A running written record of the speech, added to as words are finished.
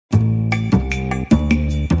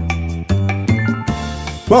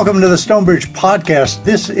Welcome to the Stonebridge Podcast.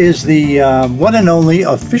 This is the one and only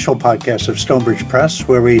official podcast of Stonebridge Press,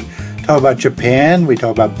 where we talk about Japan, we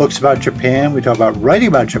talk about books about Japan, we talk about writing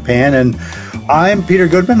about Japan, and I'm Peter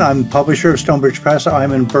Goodman. I'm publisher of Stonebridge Press.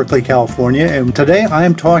 I'm in Berkeley, California, and today I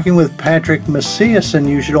am talking with Patrick Macias, and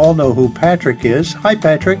you should all know who Patrick is. Hi,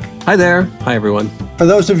 Patrick. Hi there. Hi, everyone. For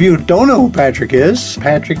those of you who don't know who Patrick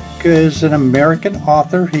is an American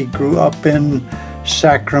author. He grew up in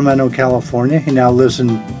Sacramento, California. He now lives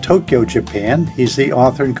in Tokyo, Japan. He's the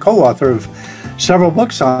author and co-author of several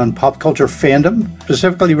books on pop culture fandom,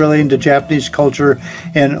 specifically relating to Japanese culture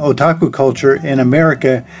and otaku culture in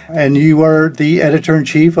America. And you are the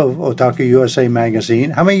editor-in-chief of Otaku USA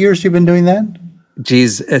magazine. How many years have you been doing that?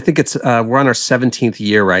 Geez, I think it's we're on our 17th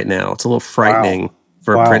year right now. It's a little frightening. Wow.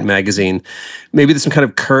 For a print magazine. Maybe there's some kind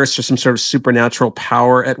of curse or some sort of supernatural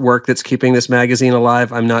power at work that's keeping this magazine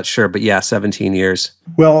alive. I'm not sure, but yeah, 17 years.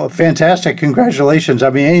 Well, fantastic. Congratulations. I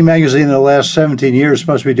mean, any magazine in the last 17 years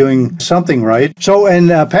must be doing something right. So, and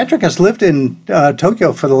Patrick has lived in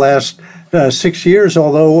Tokyo for the last 6 years,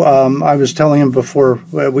 although I was telling him before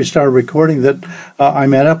we started recording that I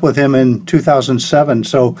met up with him in 2007.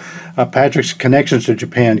 So Patrick's connections to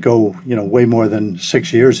Japan go, way more than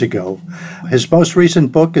 6 years ago. His most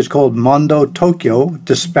recent book is called Mondo Tokyo,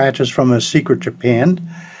 Dispatches from a Secret Japan,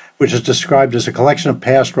 which is described as a collection of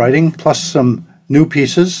past writing plus some new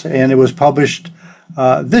pieces. And it was published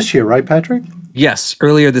this year, right, Patrick? Yes,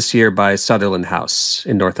 earlier this year by Sutherland House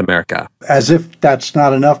in North America. As if that's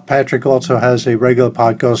not enough, Patrick also has a regular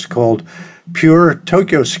podcast called Pure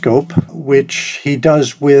Tokyoscope, which he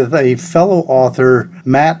does with a fellow author,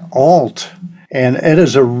 Matt Alt. And it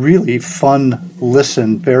is a really fun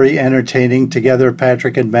listen, very entertaining. Together,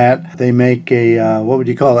 Patrick and Matt, they make a,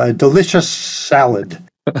 a delicious salad.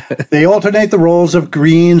 They alternate the roles of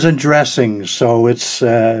greens and dressings, so it's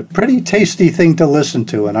a pretty tasty thing to listen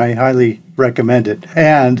to, and I highly recommend it.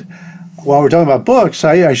 And while we're talking about books,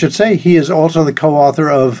 I should say he is also the co-author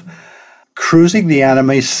of Cruising the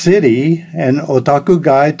Anime City, an Otaku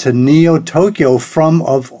Guide to Neo Tokyo from,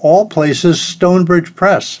 of all places, Stonebridge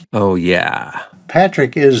Press. Oh, yeah.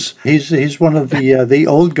 Patrick he's one of the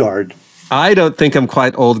old guard. I don't think I'm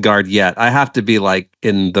quite old guard yet. I have to be like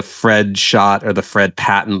in the Fred Schott or the Fred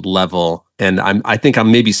Patton level, and I think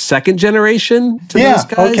I'm maybe second generation to those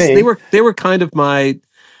guys. Okay. They were kind of my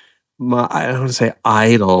I don't want to say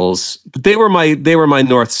idols, but they were my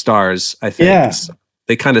North Stars, I think. Yeah. So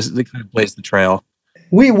they kind of blazed the trail.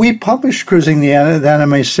 We published Cruising the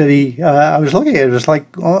Anime City. I was looking at it. It was like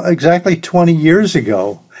exactly 20 years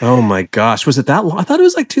ago. Oh my gosh, was it that long? I thought it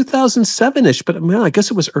was like 2007-ish, but man, I guess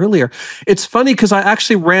it was earlier. It's funny because I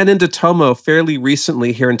actually ran into Tomo fairly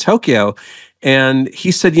recently here in Tokyo, and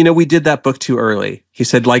he said, we did that book too early. He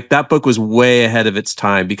said, that book was way ahead of its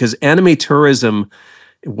time because anime tourism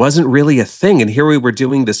wasn't really a thing. And here we were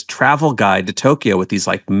doing this travel guide to Tokyo with these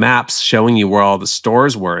maps showing you where all the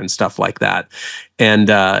stores were and stuff like that. And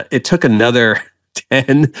it took another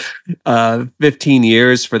 10, 15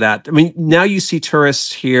 years for that. I mean, now you see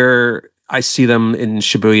tourists here. I see them in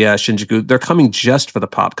Shibuya, Shinjuku. They're coming just for the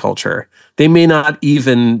pop culture. They may not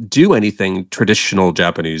even do anything traditional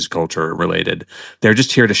Japanese culture related. They're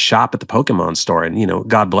just here to shop at the Pokemon store. And,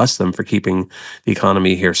 God bless them for keeping the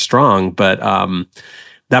economy here strong. But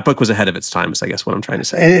that book was ahead of its time, is I guess what I'm trying to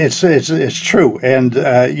say. It's true. And,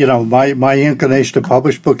 my inclination to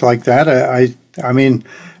publish a book like that, I mean,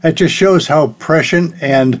 it just shows how prescient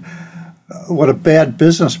and what a bad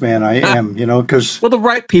businessman I am, because... Well, the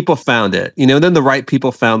right people found it, then the right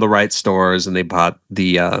people found the right stores and they bought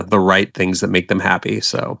the right things that make them happy.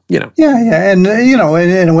 So, Yeah. And, in a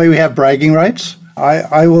way we have bragging rights.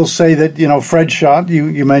 I will say that, Fred Schott,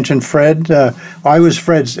 you mentioned Fred. I was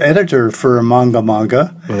Fred's editor for Manga.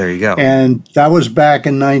 Well, there you go. And that was back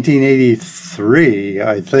in 1983,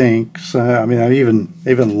 I think. So, I mean,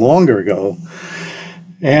 even longer ago.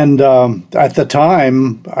 And at the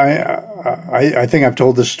time, I think I've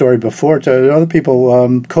told this story before to other people,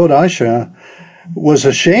 Kodansha was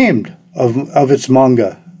ashamed of its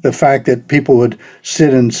manga. The fact that people would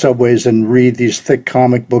sit in subways and read these thick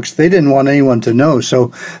comic books, they didn't want anyone to know.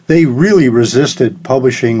 So they really resisted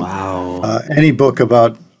publishing any book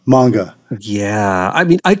about manga. Yeah. I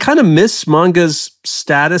mean, I kind of miss manga's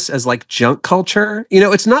status as junk culture.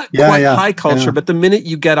 It's not quite high culture, but the minute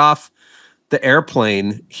you get off the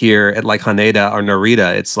airplane here at Haneda or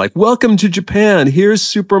Narita, it's welcome to Japan. Here's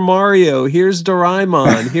Super Mario. Here's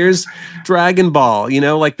Doraemon. Here's Dragon Ball.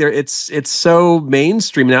 It's so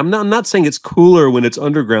mainstream. Now, I'm not saying it's cooler when it's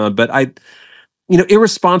underground, but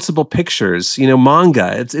irresponsible pictures,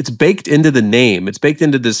 manga. It's baked into the name. It's baked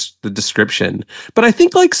into the description. But I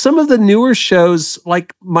think like some of the newer shows,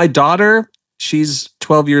 like my daughter, she's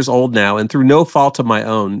 12 years old now, and through no fault of my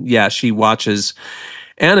own, yeah, she watches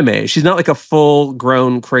anime. She's not like a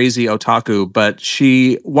full-grown crazy otaku, but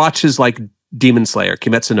she watches like Demon Slayer,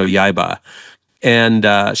 Kimetsu no Yaiba. And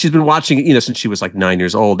she's been watching it, since she was like 9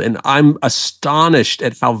 years old. And I'm astonished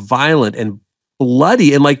at how violent and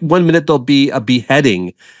bloody. And like 1 minute there'll be a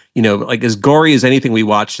beheading, like as gory as anything we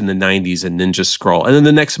watched in the 90s in Ninja Scroll. And then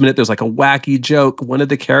the next minute there's like a wacky joke. One of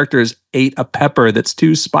the characters ate a pepper that's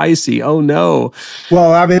too spicy. Oh no.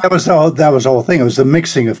 Well, I mean, that was the whole thing. It was the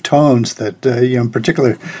mixing of tones that,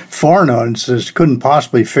 particularly foreign audiences couldn't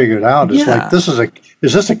possibly figure it out. It's like,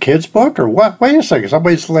 is this a kid's book or what? Wait a second.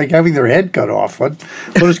 Somebody's like having their head cut off. What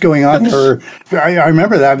is going on here? I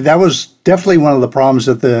remember that. That was definitely one of the problems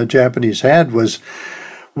that the Japanese had was,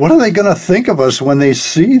 what are they going to think of us when they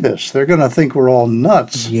see this? They're going to think we're all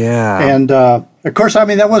nuts. Yeah. And, of course, I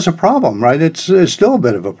mean, that was a problem, right? It's still a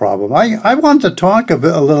bit of a problem. I want to talk a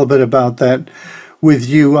little bit about that with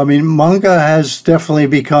you. I mean, manga has definitely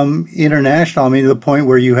become international. I mean, to the point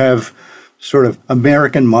where you have sort of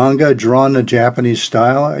American manga drawn in Japanese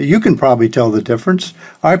style. You can probably tell the difference.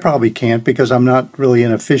 I probably can't because I'm not really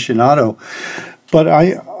an aficionado. But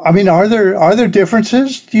I mean, are there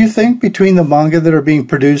differences, do you think, between the manga that are being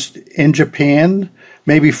produced in Japan,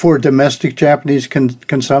 maybe for domestic Japanese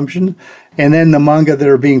consumption, and then the manga that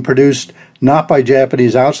are being produced not by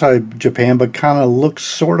Japanese outside Japan, but kind of looks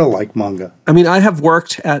sort of like manga? I mean, I have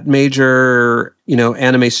worked at major,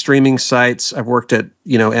 anime streaming sites. I've worked at,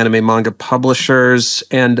 anime manga publishers,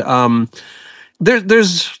 and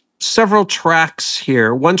there's several tracks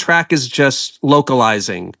here. One track is just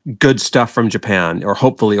localizing good stuff from Japan, or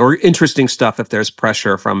hopefully, or interesting stuff if there's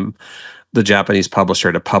pressure from the Japanese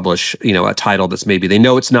publisher to publish, a title that's maybe they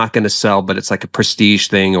know it's not going to sell, but it's like a prestige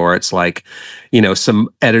thing, or it's like, some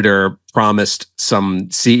editor promised some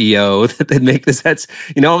CEO that they'd make this. That's,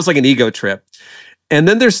 almost like an ego trip. And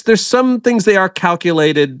then there's some things they are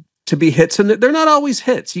calculated to be hits, and they're not always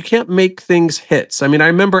hits. You can't make things hits. I mean, I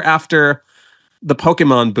remember after the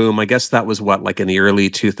Pokemon boom, I guess that was like in the early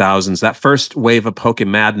 2000s, that first wave of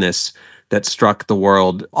Pokemadness that struck the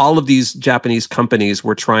world. All of these Japanese companies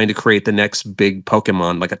were trying to create the next big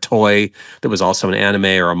Pokemon, like a toy that was also an anime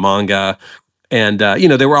or a manga. And,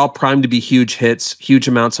 they were all primed to be huge hits, huge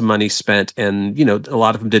amounts of money spent, and, a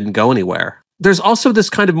lot of them didn't go anywhere. There's also this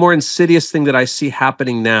kind of more insidious thing that I see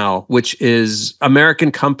happening now, which is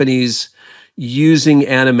American companies using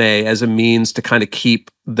anime as a means to kind of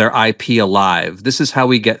keep their IP alive. This is how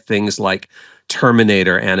we get things like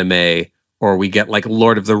Terminator anime, or we get like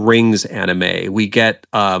Lord of the Rings anime. We get,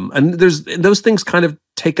 and those things kind of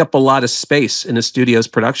take up a lot of space in a studio's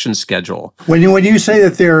production schedule. When you say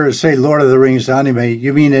that they're, say, Lord of the Rings anime,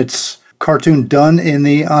 you mean it's cartoon done in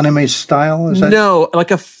the anime style? Is that... No,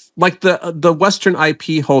 like the Western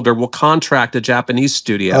IP holder will contract a Japanese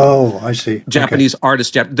studio. Oh, I see. Japanese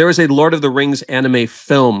artist. There is a Lord of the Rings anime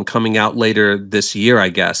film coming out later this year, I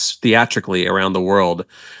guess, theatrically around the world.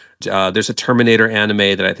 There's a Terminator anime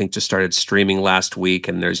that I think just started streaming last week,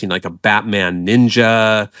 and there's like a Batman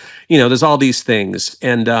Ninja. There's all these things,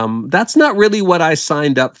 and that's not really what I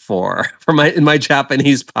signed up for in my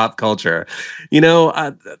Japanese pop culture.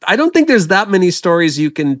 I don't think there's that many stories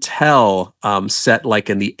you can tell set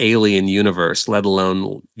like in the Alien universe, let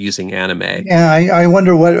alone using anime. Yeah, I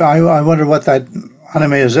wonder what that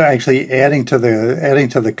anime is actually adding to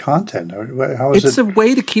the content. How is it's a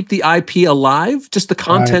way to keep the IP alive, just the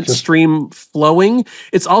content stream flowing.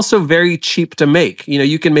 It's also very cheap to make.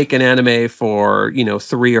 You can make an anime for, $3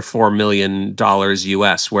 or $4 million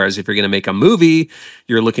US, whereas if you're going to make a movie,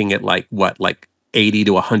 you're looking at like 80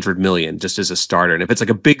 to 100 million just as a starter. And if it's like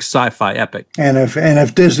a big sci-fi epic. And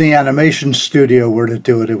if Disney Animation Studio were to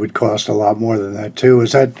do it, it would cost a lot more than that too.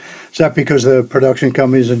 Is that because the production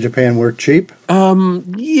companies in Japan were cheap?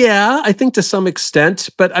 Yeah, I think to some extent.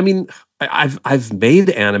 But I mean, I've made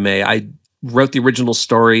anime. I wrote the original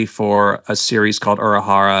story for a series called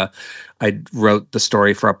Urahara. I wrote the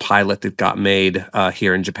story for a pilot that got made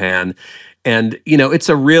here in Japan. And, it's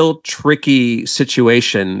a real tricky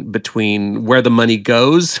situation between where the money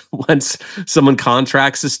goes once someone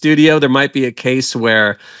contracts a studio. There might be a case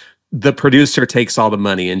where the producer takes all the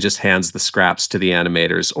money and just hands the scraps to the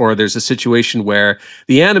animators. Or there's a situation where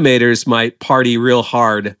the animators might party real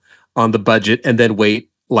hard on the budget and then wait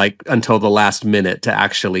like until the last minute to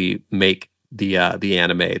actually make the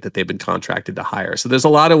anime that they've been contracted to hire. So there's a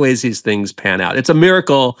lot of ways these things pan out. It's a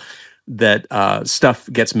miracle that stuff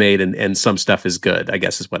gets made and some stuff is good, I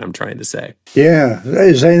guess is what I'm trying to say. Yeah.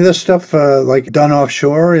 Is any of this stuff like done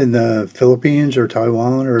offshore in the Philippines or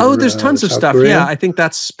Taiwan or Oh, there's tons of South stuff. Yeah, Korea? I think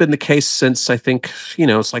that's been the case since I think,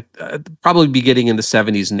 it's like probably beginning in the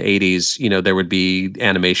 70s and 80s, there would be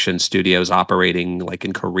animation studios operating like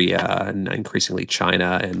in Korea and increasingly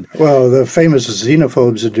China. And Well, the famous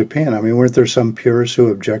xenophobes in Japan. I mean, weren't there some purists who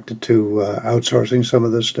objected to outsourcing some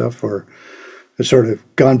of this stuff, or it's sort of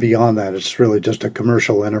gone beyond that? It's really just a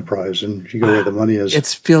commercial enterprise, and you go where the money is. it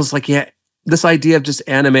feels like, yeah, this idea of just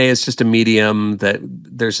anime is just a medium that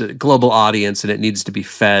there's a global audience and it needs to be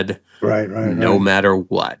fed Right, no matter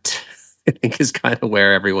what. I think is kind of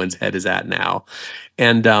where everyone's head is at now.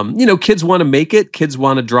 And, kids want to make it. Kids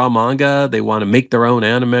want to draw manga. They want to make their own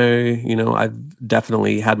anime. I've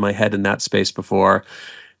definitely had my head in that space before.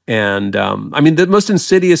 And the most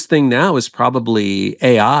insidious thing now is probably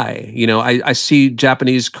AI. I see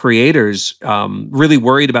Japanese creators really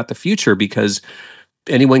worried about the future because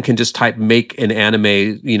anyone can just type make an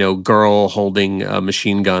anime, girl holding a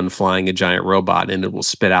machine gun flying a giant robot, and it will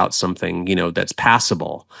spit out something, that's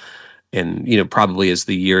passable. And, probably as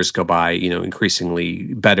the years go by,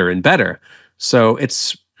 increasingly better and better. So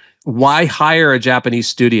it's why hire a Japanese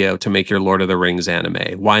studio to make your Lord of the Rings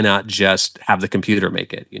anime? Why not just have the computer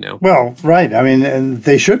make it, Well, right. I mean, and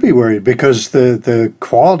they should be worried because the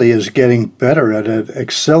quality is getting better at an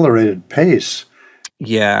accelerated pace.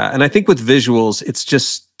 Yeah. And I think with visuals, it's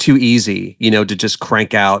just too easy, to just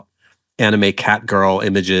crank out anime cat girl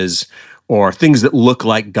images or things that look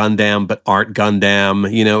like Gundam but aren't Gundam.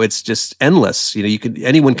 It's just endless.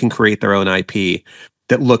 Anyone can create their own IP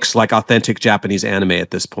that looks like authentic Japanese anime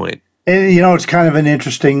at this point. And, it's kind of an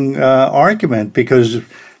interesting argument because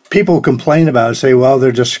people complain about it, say, well,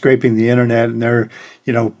 they're just scraping the internet and they're,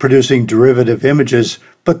 producing derivative images.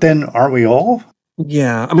 But then aren't we all?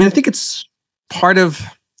 Yeah. I think it's part of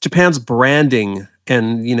Japan's branding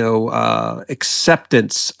and,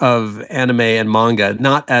 acceptance of anime and manga,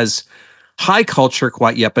 not as high culture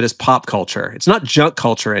quite yet, but as pop culture. It's not junk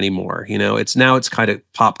culture anymore. It's kind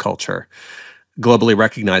of pop culture, globally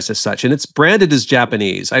recognized as such, and it's branded as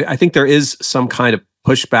Japanese. I think there is some kind of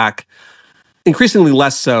pushback, increasingly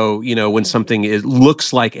less so, when something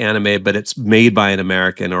looks like anime, but it's made by an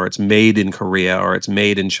American, or it's made in Korea, or it's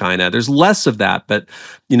made in China. There's less of that, but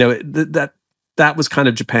that was kind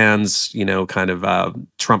of Japan's, kind of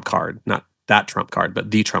trump card, not that trump card,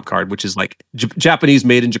 but the trump card, which is like Japanese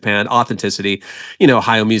made in Japan, authenticity.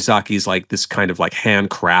 Hayao Miyazaki's like this kind of like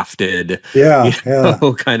handcrafted,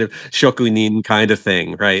 kind of shokunin kind of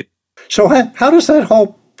thing, right? So how does that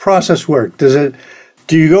whole process work? Do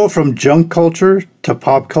you go from junk culture to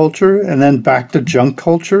pop culture and then back to junk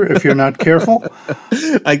culture if you're not careful?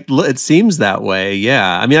 It seems that way,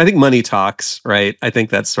 yeah. I think money talks, right? I think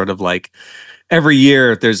that's sort of like every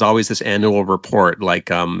year there's always this annual report, like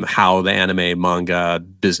how the anime manga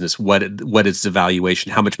business, what is the valuation,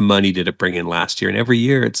 how much money did it bring in last year? And every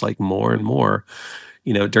year it's like more and more.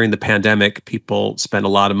 During the pandemic, people spent a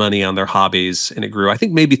lot of money on their hobbies and it grew. I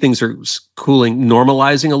think maybe things are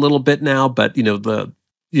normalizing a little bit now, but the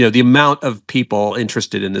amount of people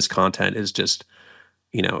interested in this content is just,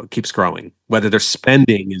 it keeps growing. Whether they're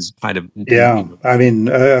spending is kind of... Yeah.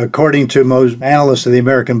 According to most analysts of the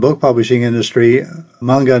American book publishing industry,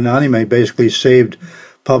 manga and anime basically saved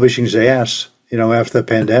publishing's ass, after the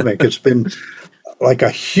pandemic. It's been like a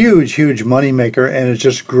huge, huge moneymaker, and it's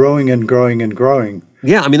just growing and growing and growing.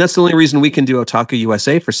 Yeah, that's the only reason we can do Otaku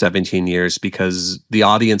USA for 17 years, because the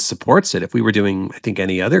audience supports it. If we were doing, I think,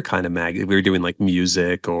 any other kind of if we were doing like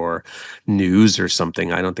music or news or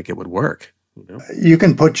something, I don't think it would work. You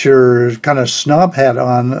can put your kind of snob hat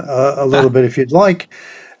on a little bit if you'd like.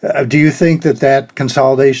 Do you think that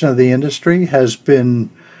consolidation of the industry has been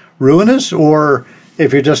ruinous? Or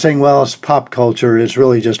if you're just saying, well, it's pop culture, it's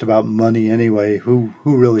really just about money anyway, who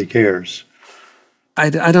really cares? I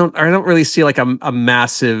don't really see like a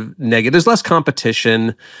massive negative. There's less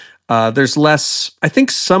competition. There's less. I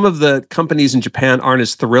think some of the companies in Japan aren't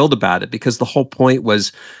as thrilled about it because the whole point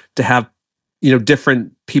was to have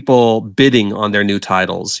different people bidding on their new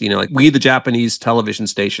titles. Like the Japanese television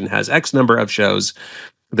station has X number of shows.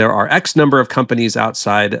 There are X number of companies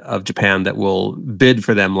outside of Japan that will bid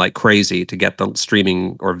for them like crazy to get the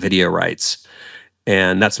streaming or video rights.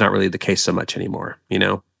 And that's not really the case so much anymore,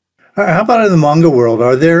 How about in the manga world?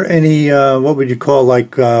 Are there any, what would you call,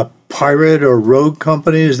 like pirate or rogue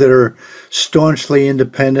companies that are staunchly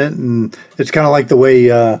independent? And it's kind of like the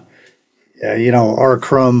way, R.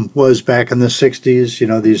 Crumb was back in the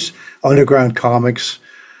 60s, these underground comics.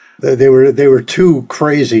 They were too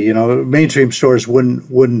crazy, mainstream stores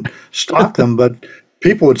wouldn't stock them, but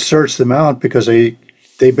people would search them out because they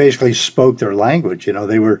basically spoke their language.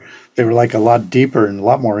 They were like a lot deeper and a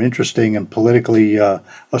lot more interesting and politically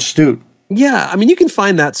astute. Yeah, I mean, you can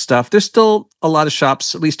find that stuff. There's still a lot of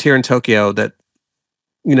shops, at least here in Tokyo, that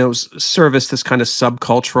service this kind of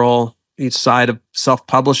subcultural each side of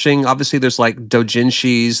self-publishing. Obviously, there's like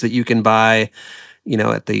doujinshis that you can buy,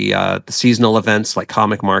 at the seasonal events like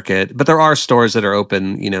Comic Market. But there are stores that are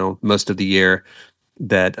open, most of the year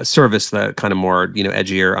that service the kind of more,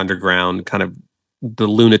 edgier underground kind of the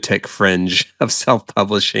lunatic fringe of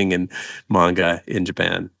self-publishing and manga in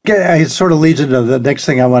Japan. Yeah, it sort of leads into the next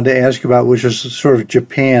thing I wanted to ask you about, which is sort of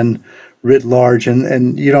Japan writ large,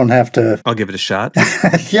 and you don't have to. I'll give it a shot.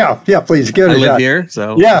 yeah, please give it a shot. I live here,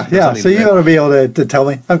 so yeah. So you ought to be able to tell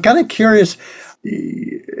me. I'm kind of curious.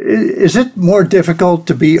 Is it more difficult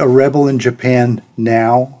to be a rebel in Japan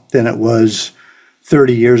now than it was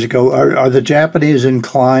 30 years ago? Are the Japanese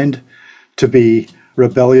inclined to be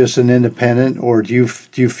rebellious and independent, or do you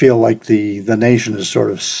feel like the nation is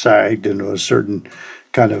sort of sagged into a certain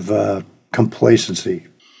kind of complacency?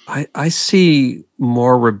 I see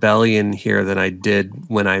more rebellion here than I did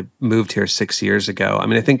when I moved here 6 years ago. I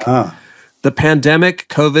mean, I think the pandemic,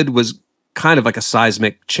 COVID, was kind of like a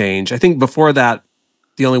seismic change. I think before that,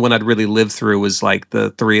 the only one I'd really lived through was like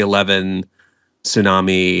the 3/11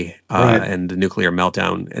 tsunami and the nuclear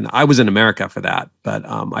meltdown. And I was in America for that, but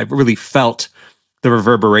I really felt the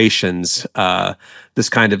reverberations, this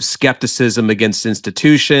kind of skepticism against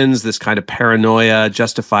institutions, this kind of paranoia,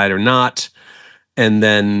 justified or not. And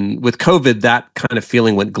then with COVID, that kind of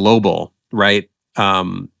feeling went global, right?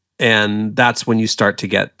 And that's when you start to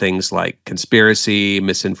get things like conspiracy,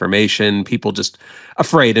 misinformation, people just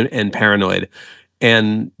afraid and paranoid.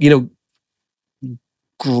 And,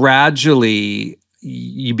 gradually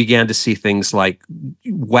you began to see things like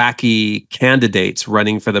wacky candidates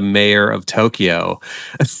running for the mayor of Tokyo,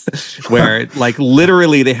 where like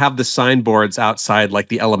literally they have the signboards outside like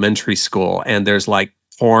the elementary school, and there's like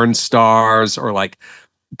porn stars or like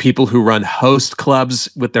people who run host clubs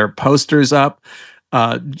with their posters up,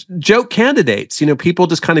 joke candidates, people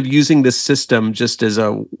just kind of using this system just as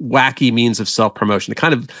a wacky means of self-promotion, the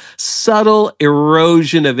kind of subtle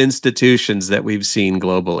erosion of institutions that we've seen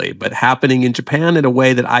globally, but happening in Japan in a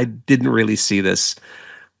way that I didn't really see this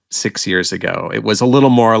 6 years ago. It was a little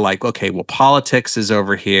more like, okay, well, politics is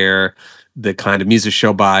over here. The kind of music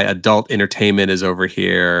show by adult entertainment is over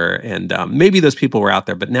here. And maybe those people were out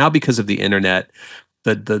there, but now because of the internet,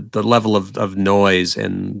 the level of noise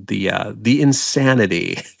and the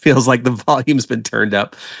insanity feels like the volume's been turned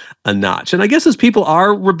up a notch. And I guess as people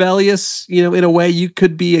are rebellious, in a way, you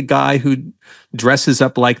could be a guy who dresses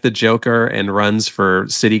up like the Joker and runs for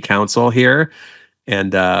city council here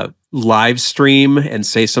and live stream and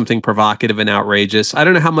say something provocative and outrageous. I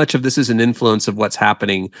don't know how much of this is an influence of what's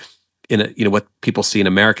happening in what people see in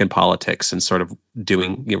American politics and sort of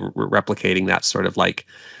doing, replicating that sort of like,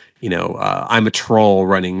 I'm a troll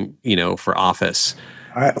running, for office.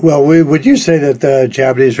 Well, would you say that the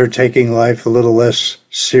Japanese are taking life a little less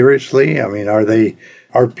seriously? I mean,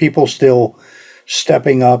 are people still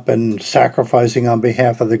stepping up and sacrificing on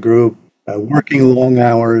behalf of the group, working long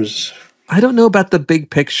hours? I don't know about the big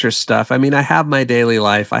picture stuff. I mean, I have my daily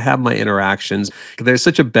life. I have my interactions. There's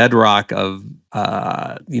such a bedrock of,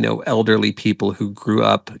 elderly people who grew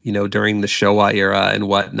up, during the Showa era and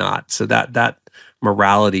whatnot. So that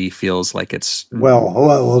morality feels like it's... Well,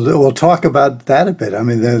 we'll talk about that a bit. I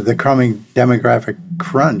mean, the coming demographic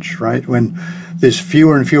crunch, right? When there's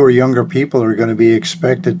fewer and fewer younger people are going to be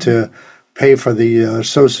expected to pay for the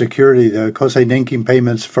Social Security, the Kosei Ninkin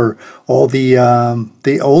payments for all the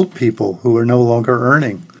old people who are no longer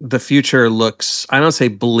earning. The future looks, I don't say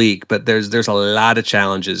bleak, but there's a lot of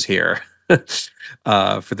challenges here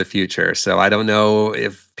for the future. So I don't know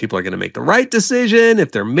if people are going to make the right decision,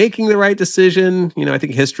 if they're making the right decision. I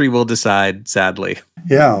think history will decide, sadly.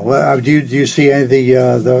 Yeah. Well, do you see any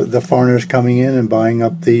of the foreigners coming in and buying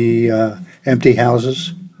up the empty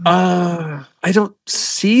houses? I don't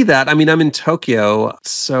see that. I mean, I'm in Tokyo,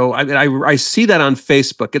 so I see that on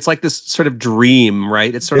Facebook. It's like this sort of dream,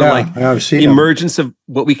 right? It's sort of like the emergence of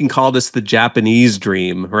what we can call this the Japanese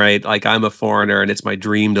dream, right? Like I'm a foreigner and it's my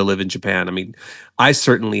dream to live in Japan. I mean, I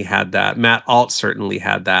certainly had that. Matt Alt certainly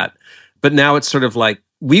had that. But now it's sort of like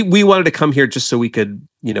we wanted to come here just so we could,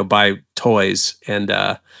 buy toys and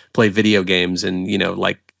play video games and,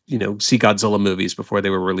 see Godzilla movies before they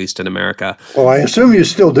were released in America. Well, I assume you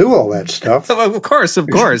still do all that stuff. Of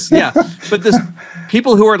course, yeah. But this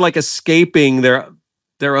people who are like escaping their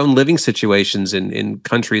own living situations in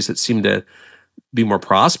countries that seem to be more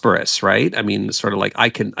prosperous, right? I mean, sort of like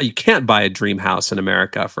you can't buy a dream house in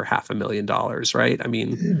America for $500,000, right? I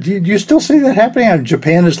mean, Do you still see that happening?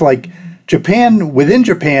 Japan is like Japan within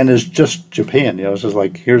Japan is just Japan. It's just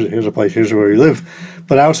like here's a place, here's where we live.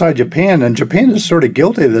 But outside Japan, and Japan is sort of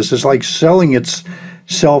guilty of this. It's like selling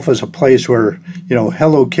itself as a place where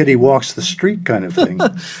Hello Kitty walks the street kind of thing.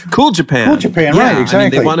 Cool Japan. Cool Japan, yeah, right? Exactly. I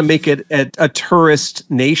mean, they want to make it a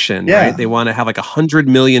tourist nation, right? They want to have like 100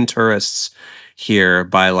 million tourists here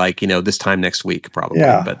by this time next week, probably.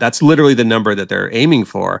 Yeah. But that's literally the number that they're aiming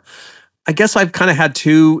for. I guess I've kind of had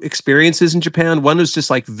two experiences in Japan. One was just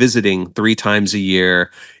like visiting 3 times a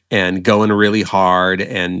year and going really hard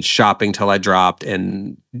and shopping till I dropped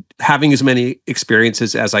and having as many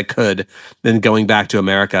experiences as I could, then going back to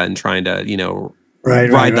America and trying to,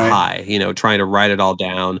 ride the high, trying to write it all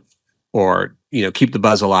down or, keep the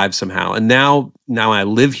buzz alive somehow. And now I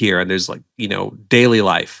live here and there's daily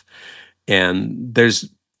life. And there's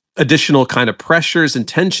additional kind of pressures and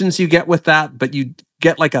tensions you get with that, but you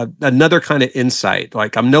get like another kind of insight.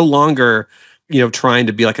 Like I'm no longer, trying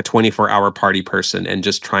to be like a 24-hour party person and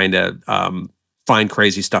just trying to find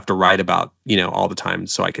crazy stuff to write about, all the time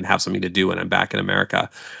so I can have something to do when I'm back in America.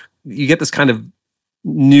 You get this kind of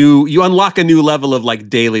you unlock a new level of like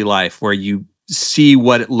daily life where you see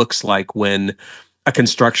what it looks like when a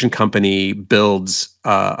construction company builds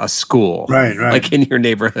a school, right, like in your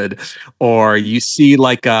neighborhood, or you see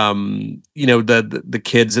like the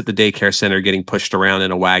kids at the daycare center getting pushed around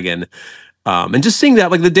in a wagon, and just seeing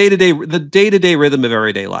that like the day-to-day rhythm of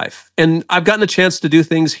everyday life. And I've gotten a chance to do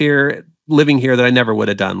things here, living here, that I never would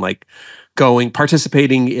have done, like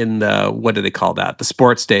participating in what do they call that? The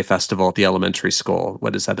sports day festival at the elementary school.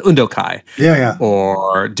 What is that? The Undokai. Yeah.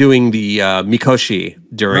 Or doing the Mikoshi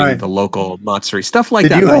during the local Matsuri. Stuff like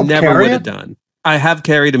Did that you I never would have it? done. I have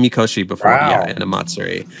carried a Mikoshi before, Wow. in a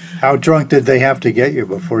Matsuri. How drunk did they have to get you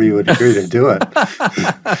before you would agree to do it?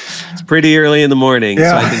 It's pretty early in the morning.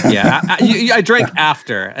 So I think, I drank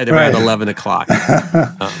after at around 11 o'clock.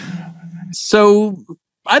 So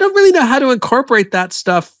I don't really know how to incorporate that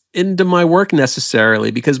stuff into my work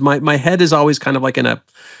necessarily, because my head is always kind of like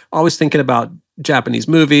always thinking about Japanese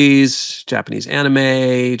movies, Japanese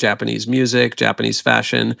anime, Japanese music, Japanese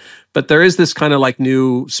fashion. But there is this kind of like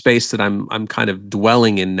new space that I'm kind of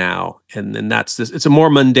dwelling in now. And that's this, it's a more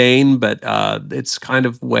mundane, but it's kind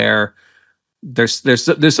of where there's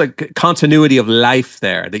like continuity of life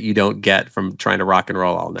there that you don't get from trying to rock and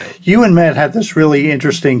roll all night. You and Matt had this really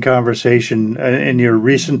interesting conversation in your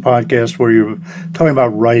recent podcast where you were talking about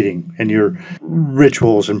writing and your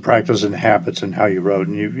rituals and practice and habits and how you wrote.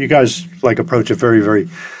 And you guys approach it very, very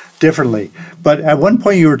differently. But at one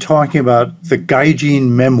point you were talking about the gaijin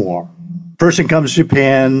memoir. Person comes to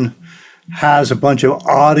Japan, has a bunch of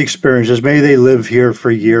odd experiences. Maybe they live here for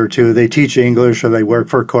a year or two. They teach English or they work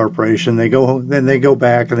for a corporation. Then they go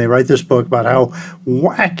back and they write this book about how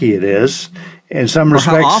wacky it is in some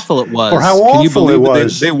respects. Or how awful it was. Or how awful it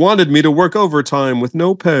was. They wanted me to work overtime with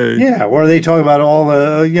no pay. Yeah, where they talk about all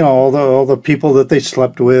the people that they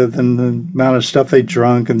slept with and the amount of stuff they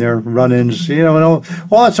drunk and their run-ins, and all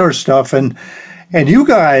that sort of stuff. And you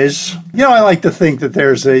guys, I like to think that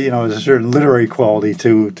there's a certain literary quality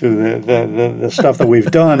to the stuff that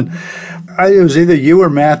we've done. It was either you or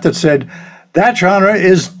Matt that said that genre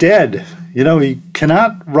is dead. You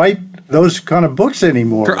cannot write those kind of books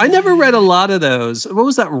anymore. I never read a lot of those. What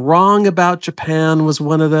was that? Wrong About Japan was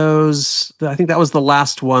one of those. I think that was the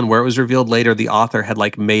last one where it was revealed later the author had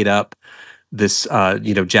made up this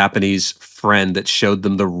Japanese friend that showed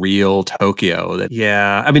them the real Tokyo.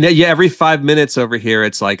 Every 5 minutes over here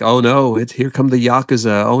it's like, oh no, here come the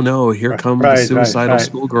Yakuza. Oh no, here come the suicidal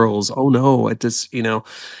schoolgirls. Oh no, it just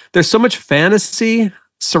there's so much fantasy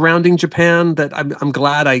surrounding Japan that I'm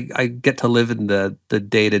glad I get to live in the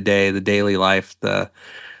day-to-day, the daily life.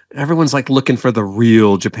 Everyone's looking for the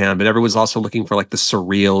real Japan, but everyone's also looking for the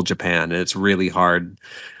surreal Japan, and it's really hard.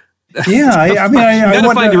 Yeah, you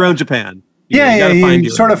gotta find your own Japan. You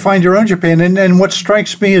sort of find your own Japan. And what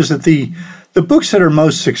strikes me is that the books that are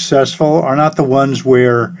most successful are not the ones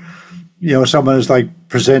where, someone is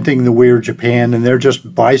presenting the weird Japan and they're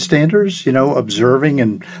just bystanders, observing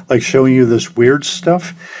and showing you this weird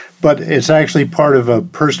stuff. But it's actually part of a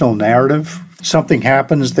personal narrative. Something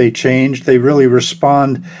happens, they change, they really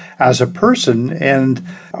respond as a person. And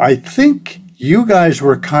I think you guys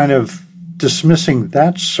were kind of dismissing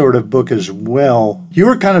that sort of book as well. You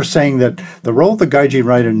were kind of saying that the role of the gaijin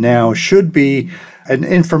writer now should be an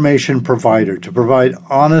information provider, to provide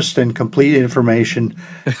honest and complete information,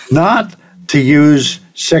 not to use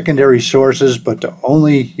secondary sources, but to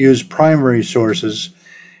only use primary sources.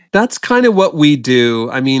 That's kind of what we do.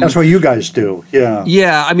 I mean, That's what you guys do. Yeah.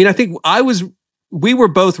 yeah. I mean, I think we were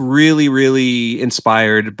both really, really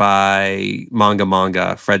inspired by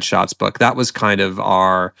Manga, Fred Schott's book. That was kind of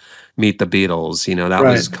our Meet the Beatles. That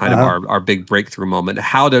Right. was kind of our big breakthrough moment.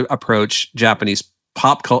 How to approach Japanese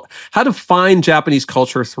pop culture, how to find Japanese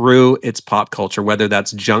culture through its pop culture, whether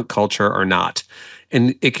that's junk culture or not.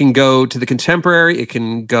 And it can go to the contemporary, it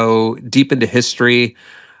can go deep into history.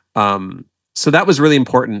 So that was really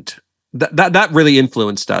important. That really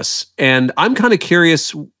influenced us. And I'm kind of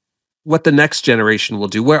curious what the next generation will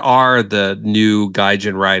do. Where are the new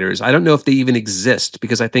gaijin writers? I don't know if they even exist,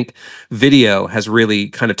 because I think video has really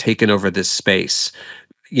kind of taken over this space.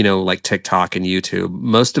 Like TikTok and YouTube.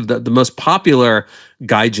 Most of the most popular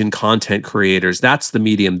gaijin content creators, that's the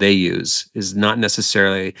medium they use, is not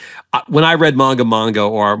necessarily. When I read manga,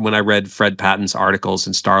 or when I read Fred Patton's articles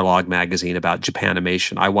in Starlog magazine about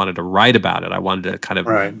Japanimation, I wanted to write about it. I wanted to kind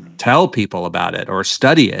of tell people about it or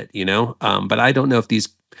study it, But I don't know if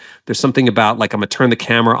there's something about, like, I'm going to turn the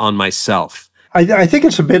camera on myself. I think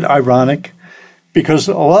it's a bit ironic, because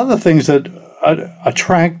a lot of the things that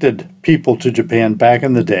attracted people to Japan back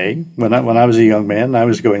in the day, when I was a young man and I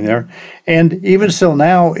was going there, and even still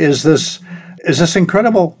now, is this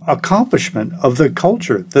incredible accomplishment of the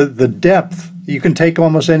culture, the depth. You can take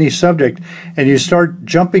almost any subject and you start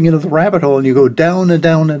jumping into the rabbit hole, and you go down and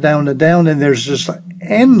down and down and down, and there's just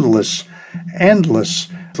endless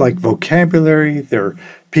like vocabulary. There are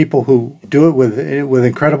people who do it with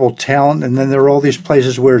incredible talent, and then there are all these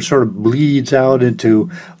places where it sort of bleeds out into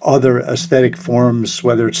other aesthetic forms,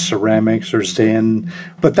 whether it's ceramics or Zen.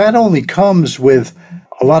 But that only comes with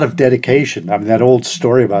a lot of dedication. I mean, that old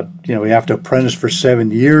story about, you have to apprentice for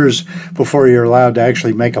 7 years before you're allowed to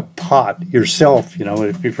actually make a pot yourself,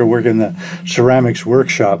 if you're working in the ceramics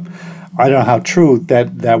workshop. I don't know how true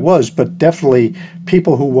that was, but definitely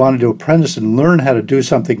people who wanted to apprentice and learn how to do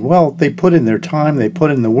something well, they put in their time, they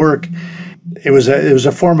put in the work. It was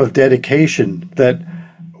a form of dedication that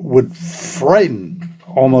would frighten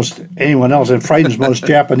almost anyone else. It frightens most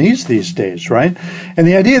Japanese these days, right? And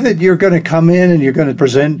the idea that you're going to come in and you're going to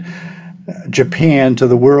present Japan to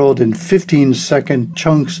the world in 15-second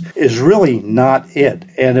chunks is really not it.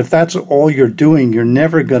 And if that's all you're doing, you're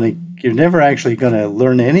never actually going to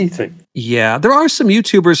learn anything. Yeah, there are some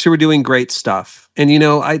YouTubers who are doing great stuff. And,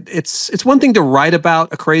 it's one thing to write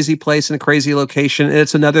about a crazy place and a crazy location, and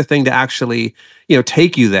it's another thing to actually,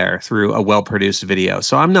 take you there through a well-produced video.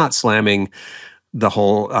 So I'm not slamming the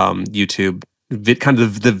whole YouTube, kind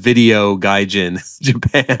of the video gaijin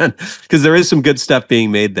Japan, because there is some good stuff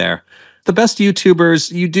being made there. The best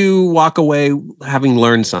YouTubers, you do walk away having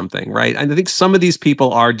learned something, right? And I think some of these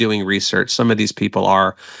people are doing research. Some of these people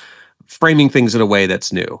are framing things in a way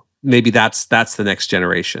that's new. Maybe that's the next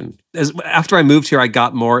generation. After I moved here, I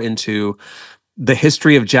got more into the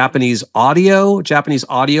history of Japanese audio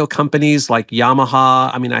companies like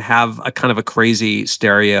Yamaha. I mean, I have a kind of a crazy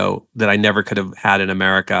stereo that I never could have had in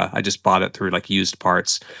America. I just bought it through like used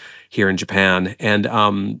parts here in Japan.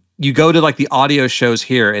 And you go to like the audio shows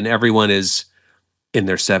here, and everyone is in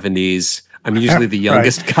their 70s. I'm usually the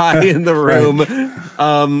youngest guy in the room.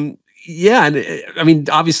 Yeah, and I mean,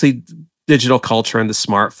 obviously, digital culture and the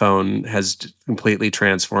smartphone has completely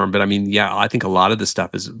transformed. But I mean, yeah, I think a lot of this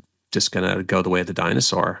stuff is just going to go the way of the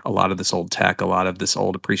dinosaur. A lot of this old tech, a lot of this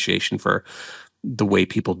old appreciation for the way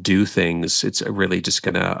people do things, it's really just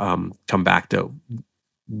going to come back to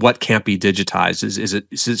what can't be digitized. Is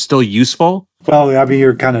it still useful? Well, I mean,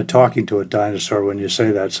 you're kind of talking to a dinosaur when you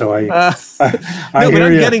say that. So I no, but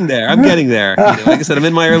I'm getting there. I'm getting there. Like I said, I'm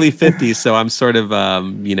in my early 50s, so I'm sort of,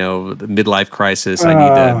 the midlife crisis.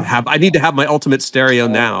 I need to have my ultimate stereo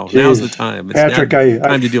now. Geez. Now's the time. It's Patrick,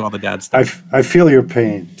 time to do all the dad stuff. I feel your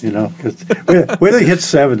pain. Because when they hit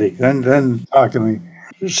 70, then talk to me.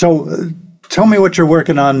 So, tell me what you're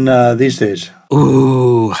working on these days.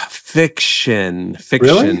 Ooh, fiction.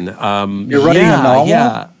 Really? You're writing a novel?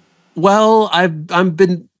 Yeah. Well, I've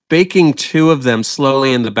been baking two of them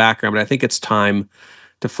slowly in the background, but I think it's time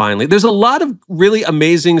to finally. There's a lot of really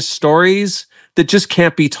amazing stories that just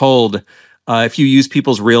can't be told if you use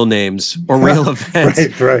people's real names or real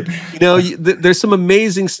events. Right. There's some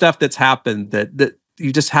amazing stuff that's happened that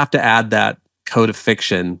you just have to add that code of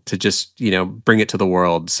fiction to just bring it to the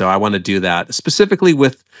world. So I want to do that specifically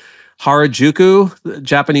with Harajuku, the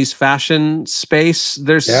Japanese fashion space.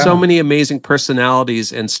 There's so many amazing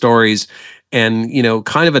personalities and stories, and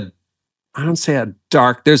kind of I don't say a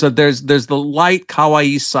dark. There's the light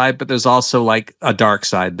kawaii side, but there's also like a dark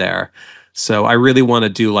side there. So I really want to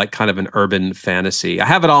do like kind of an urban fantasy. I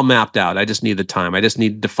have it all mapped out. I just need the time. I just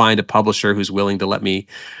need to find a publisher who's willing to let me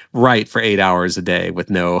write for 8 hours a day with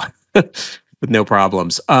no with no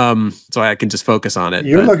problems. So I can just focus on it.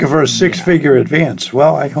 You're looking for a six-figure advance.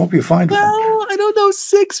 Well, I hope you find one. Well, I don't know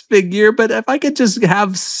 6-figure, but if I could just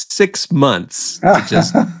have 6 months to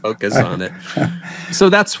just focus on it. So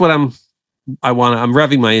that's what I'm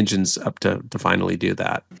revving my engines up to finally do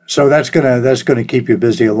that. So that's gonna keep you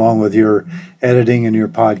busy along with your editing and your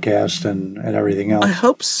podcast and everything else. I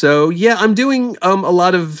hope so. Yeah, I'm doing a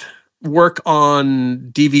lot of work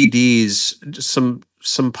on DVDs. Just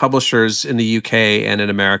some publishers in the UK and in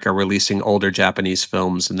America are releasing older Japanese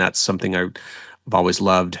films, and that's something I've always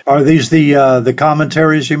loved. Are these the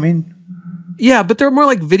commentaries, you mean? Yeah, but they're more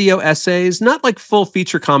like video essays, not like full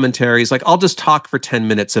feature commentaries. Like I'll just talk for 10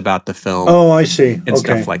 minutes about the film. Oh, I see. And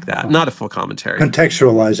stuff like that. Not a full commentary.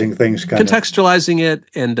 Contextualizing things, Contextualizing it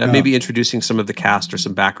and maybe introducing some of the cast or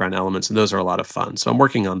some background elements. And those are a lot of fun. So I'm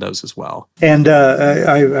working on those as well. And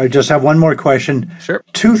I just have one more question. Sure.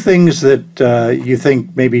 2 things that you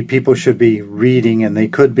think maybe people should be reading, and they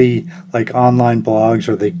could be like online blogs,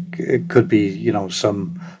 or it could be,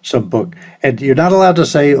 some book. And you're not allowed to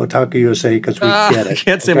say Otaku USA because we get it. I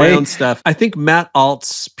can't say my own stuff. I think Matt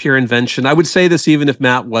Alt's Pure Invention. I would say this even if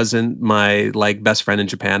Matt wasn't my best friend in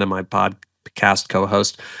Japan and my podcast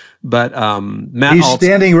co-host. But Matt Alt's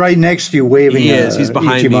standing right next to you, waving. He is. He's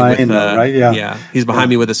behind me with right? Yeah. He's behind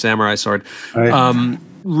me with a samurai sword. Right.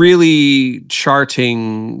 Really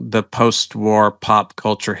charting the post-war pop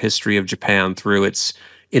culture history of Japan through its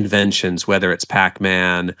inventions, whether it's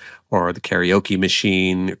Pac-Man or the karaoke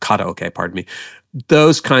machine, karaoke, pardon me,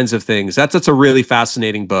 those kinds of things. That's a really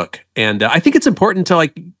fascinating book. And I think it's important to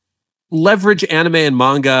leverage anime and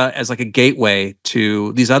manga as a gateway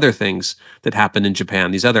to these other things that happen in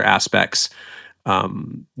Japan, these other aspects,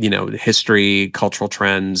 history, cultural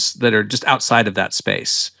trends that are just outside of that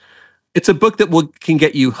space. It's a book that can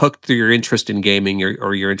get you hooked through your interest in gaming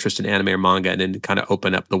or your interest in anime or manga, and then kind of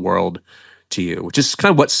open up the world to you, which is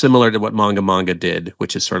kind of what's similar to what manga did,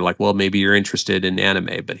 which is sort of well, maybe you're interested in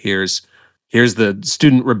anime, but here's the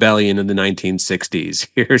student rebellion in the 1960s.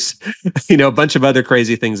 Here's, a bunch of other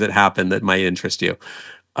crazy things that happen that might interest you.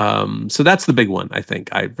 So that's the big one. I think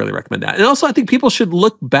I really recommend that. And also I think people should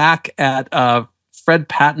look back at Fred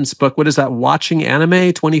Patton's book. What is that? Watching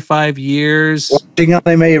Anime, 25 Years. Watching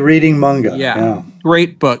Anime, Reading Manga. Yeah.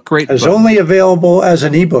 Great book. It's only available as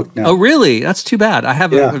an ebook now. Oh, really? That's too bad. I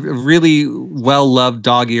have a really well-loved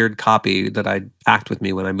dog-eared copy that I packed with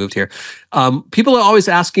me when I moved here. People are always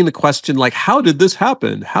asking the question, how did this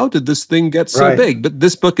happen? How did this thing get so big? But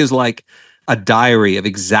this book is like a diary of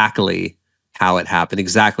exactly how it happened,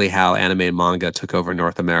 exactly how anime and manga took over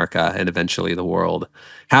North America and eventually the world,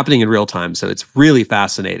 happening in real time. So it's really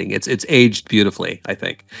fascinating. It's aged beautifully, I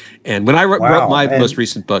think. And when I wrote my most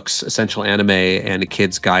recent books, Essential Anime and A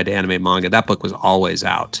Kid's Guide to Anime and Manga, that book was always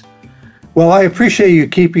out. Well, I appreciate you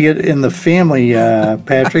keeping it in the family,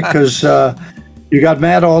 Patrick, because you got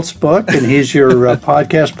Matt Alt's book, and he's your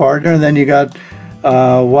podcast partner, and then you got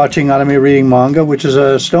Watching Anime, Reading Manga, which is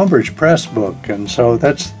a Stonebridge Press book, and so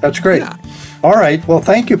that's great. Yeah. All right. Well,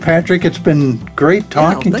 thank you, Patrick. It's been great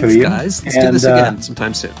talking to you. Guys. Let's do this again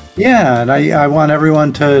sometime soon. Yeah, and I want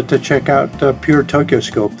everyone to check out Pure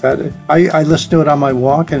Tokyoscope. That I listen to it on my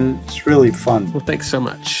walk, and it's really fun. Well, thanks so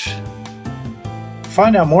much.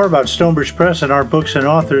 Find out more about Stonebridge Press and our books and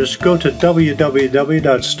authors, go to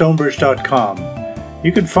www.stonebridge.com.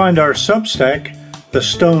 You can find our Substack, The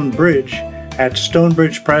Stone Bridge, at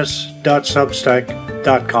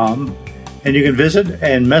stonebridgepress.substack.com. And you can visit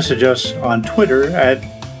and message us on Twitter at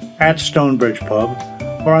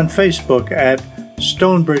StonebridgePub or on Facebook at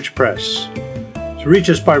Stonebridge Press. To reach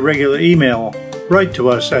us by regular email, write to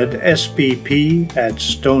us at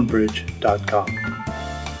sbp@stonebridge.com.